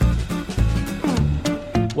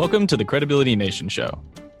Welcome to the Credibility Nation Show,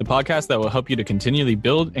 the podcast that will help you to continually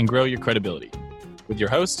build and grow your credibility. With your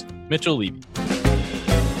host, Mitchell Levy.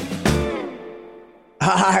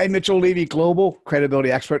 Hi, Mitchell Levy, global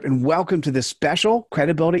credibility expert, and welcome to this special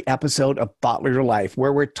credibility episode of Butler Your Life,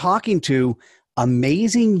 where we're talking to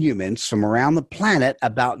amazing humans from around the planet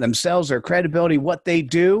about themselves, their credibility, what they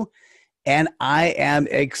do. And I am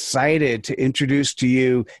excited to introduce to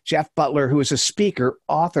you Jeff Butler, who is a speaker,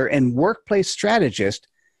 author, and workplace strategist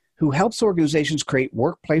who helps organizations create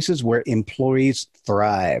workplaces where employees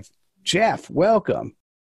thrive. Jeff, welcome.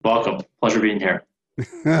 Welcome. Pleasure being here.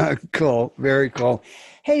 Cool. Very cool.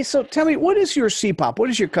 Hey, so tell me, what is your CPOP?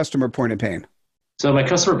 What is your customer point of pain? So my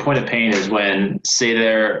customer point of pain is when, say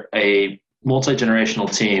they're a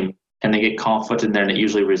multi-generational team and they get conflict in there, and it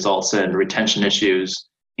usually results in retention issues,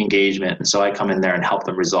 engagement. And so I come in there and help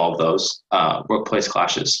them resolve those workplace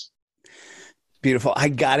clashes. Beautiful. I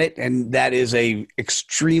got it. And that is a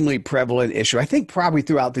extremely prevalent issue. I think probably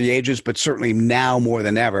throughout the ages, but certainly now more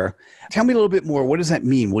than ever. Tell me a little bit more. What does that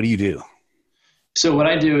mean? What do you do? So what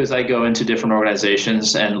I do is I go into different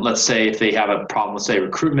organizations, and let's say if they have a problem with, say,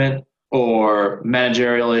 recruitment or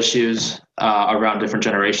managerial issues around different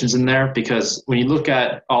generations in there, because when you look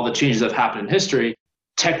at all the changes that have happened in history,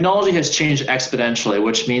 technology has changed exponentially,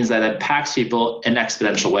 which means that it impacts people in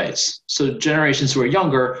exponential ways. So generations who are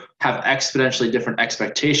younger have exponentially different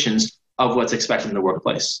expectations of what's expected in the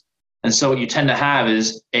workplace. And so what you tend to have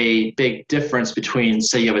is a big difference between,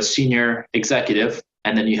 say, you have a senior executive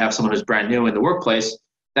and then you have someone who's brand new in the workplace.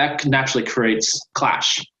 That naturally creates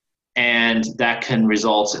clash. And that can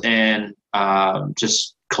result in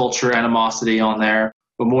just culture animosity on there.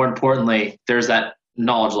 But more importantly, there's that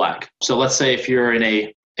knowledge lack. So let's say if you're in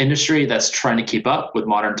a industry that's trying to keep up with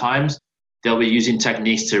modern times, they'll be using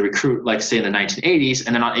techniques to recruit, like say in the 1980s,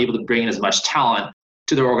 and they're not able to bring in as much talent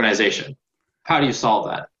to their organization. How do you solve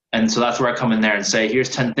that? And so that's where I come in there and say, here's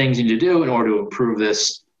 10 things you need to do in order to improve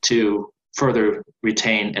this to further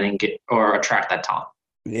retain and engage or attract that talent.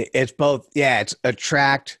 It's both. Yeah, it's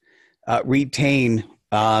attract, retain,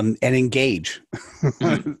 and engage.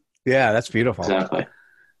 Mm-hmm. Yeah, that's beautiful. Exactly.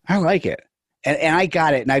 I like it. And I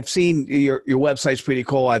got it. And I've seen your website's pretty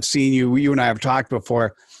cool. I've seen you and I have talked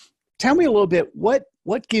before. Tell me a little bit, what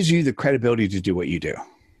gives you the credibility to do what you do?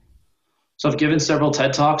 So I've given several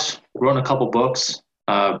TED Talks, written a couple books,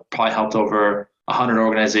 probably helped over 100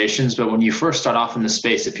 organizations. But when you first start off in the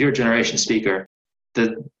space, if you're a generation speaker,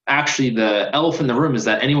 the elephant in the room is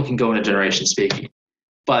that anyone can go into generation speaking.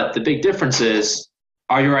 But the big difference is,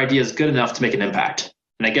 are your ideas good enough to make an impact?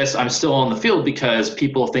 And I guess I'm still in the field because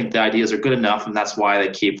people think the ideas are good enough, and that's why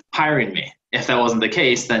they keep hiring me. If that wasn't the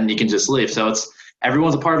case, then you can just leave. So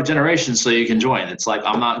everyone's a part of a generation, so you can join. It's like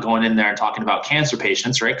I'm not going in there and talking about cancer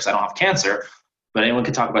patients, right? Because I don't have cancer, but anyone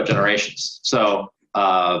can talk about generations. So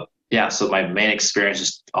so my main experience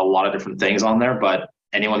is a lot of different things on there, but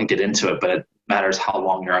anyone can get into it, but it matters how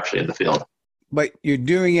long you're actually in the field. But you're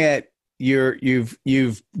doing it.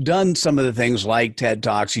 You've done some of the things like TED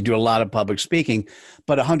Talks. You do a lot of public speaking,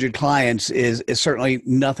 but 100 clients is certainly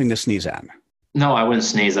nothing to sneeze at. No, I wouldn't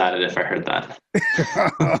sneeze at it if I heard that.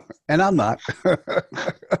 And I'm not.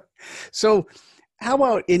 So how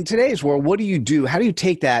about in today's world, what do you do? How do you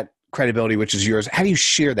take that credibility, which is yours? How do you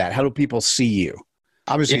share that? How do people see you?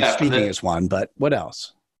 Obviously, speaking is one, but what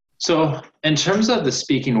else? So in terms of the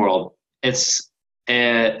speaking world, it's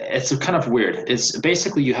kind of weird. It's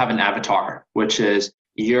basically you have an avatar, which is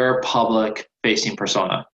your public facing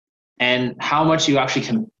persona. And how much you actually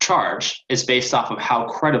can charge is based off of how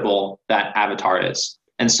credible that avatar is.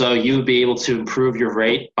 And so you would be able to improve your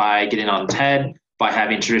rate by getting on TED, by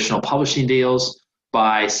having traditional publishing deals,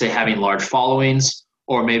 by, say, having large followings,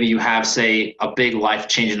 or maybe you have, say, a big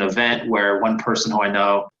life-changing event where one person who I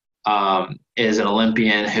know is an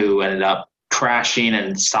Olympian who ended up crashing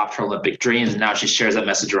and stopped her Olympic dreams, and now she shares that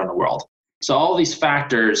message around the world. So all these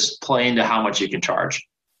factors play into how much you can charge.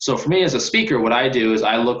 So for me as a speaker, what I do is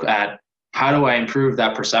I look at how do I improve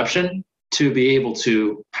that perception to be able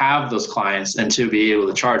to have those clients and to be able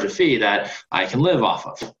to charge a fee that I can live off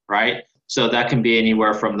of, right? So that can be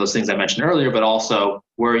anywhere from those things I mentioned earlier, but also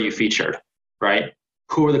where are you featured, right?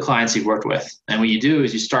 Who are the clients you've worked with? And what you do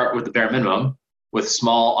is you start with the bare minimum, with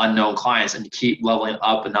small unknown clients, and you keep leveling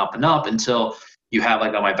up and up and up until you have,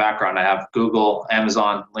 like on my background, I have Google,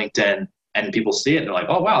 Amazon, LinkedIn, and people see it and they're like,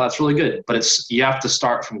 oh, wow, that's really good. But you have to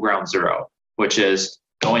start from ground zero, which is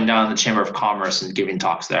going down to the Chamber of Commerce and giving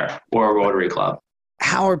talks there, or a Rotary Club.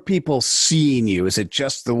 How are people seeing you? Is it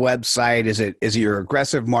just the website? Is it your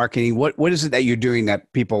aggressive marketing? What is it that you're doing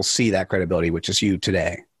that people see that credibility, which is you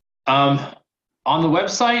today? On the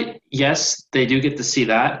website, yes, they do get to see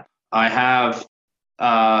that. I have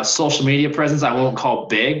social media presence, I won't call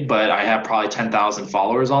big, but I have probably 10,000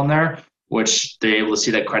 followers on there, which they're able to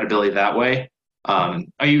see that credibility that way.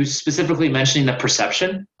 Are you specifically mentioning the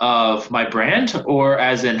perception of my brand, or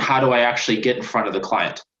as in how do I actually get in front of the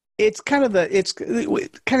client? It's kind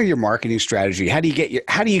of your marketing strategy. How do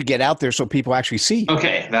you get out there so people actually see?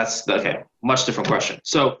 Okay, that's okay. Much different question.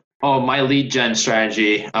 So, my lead gen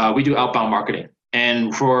strategy, we do outbound marketing,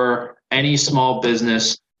 and for any small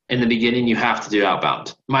business in the beginning, you have to do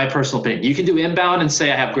outbound. My personal opinion, you can do inbound and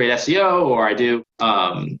say I have great SEO, or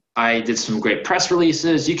I did some great press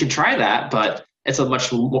releases. You can try that, but it's a much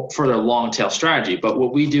further long tail strategy. But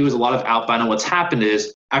what we do is a lot of outbound, and what's happened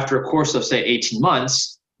is after a course of say 18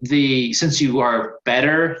 months, since you are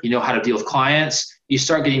better, you know how to deal with clients, you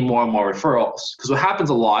start getting more and more referrals. Because what happens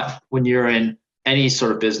a lot when you're in any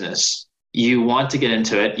sort of business, you want to get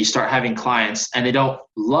into it, you start having clients, and they don't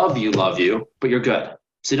love you, but you're good.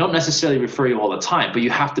 So they don't necessarily refer you all the time, but you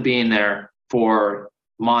have to be in there for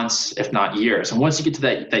months, if not years. And once you get to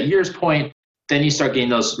that year's point, then you start getting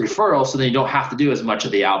those referrals, so then you don't have to do as much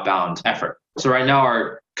of the outbound effort. So right now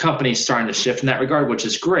our company's starting to shift in that regard, which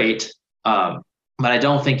is great. But I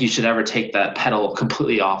don't think you should ever take that pedal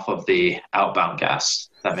completely off of the outbound gas.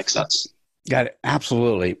 If that makes sense. Got it.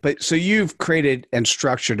 Absolutely. But so you've created and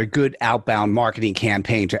structured a good outbound marketing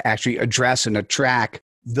campaign to actually address and attract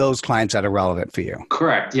those clients that are relevant for you.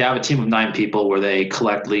 Correct. Yeah, I have a team of 9 people where they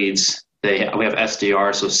collect leads. We have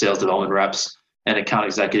SDRs, so sales development reps, and account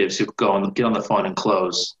executives who go and get on the phone and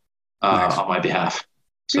close Nice. on my behalf.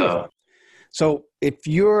 So if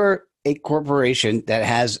you're a corporation that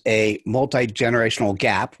has a multi-generational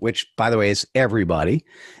gap, which by the way is everybody,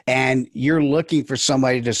 and you're looking for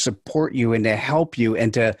somebody to support you and to help you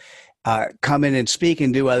and to come in and speak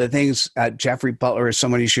and do other things, Jeffrey Butler is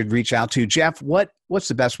someone you should reach out to. Jeff, what's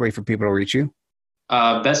the best way for people to reach you?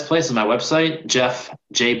 Best place is my website,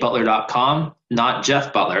 jeffjbutler.com, not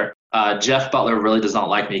Jeff Butler. Jeff Butler really does not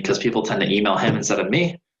like me because people tend to email him instead of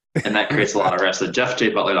me, and that creates a lot of risk. So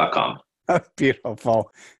jeffjbutler.com.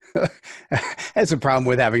 Beautiful. That's a problem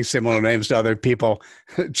with having similar names to other people.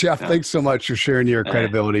 Jeff, Thanks so much for sharing your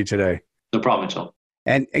credibility today. No problem, Mitchell.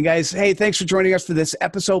 And guys, hey, thanks for joining us for this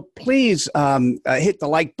episode. Please hit the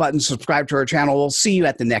like button, subscribe to our channel. We'll see you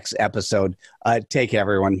at the next episode. Take care,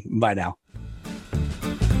 everyone. Bye now.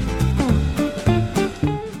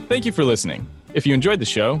 Thank you for listening. If you enjoyed the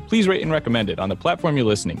show, please rate and recommend it on the platform you're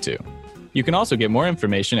listening to. You can also get more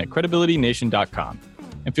information at credibilitynation.com.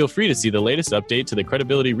 And feel free to see the latest update to the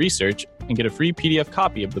credibility research and get a free PDF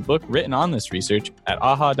copy of the book written on this research at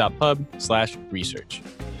aha.pub/research.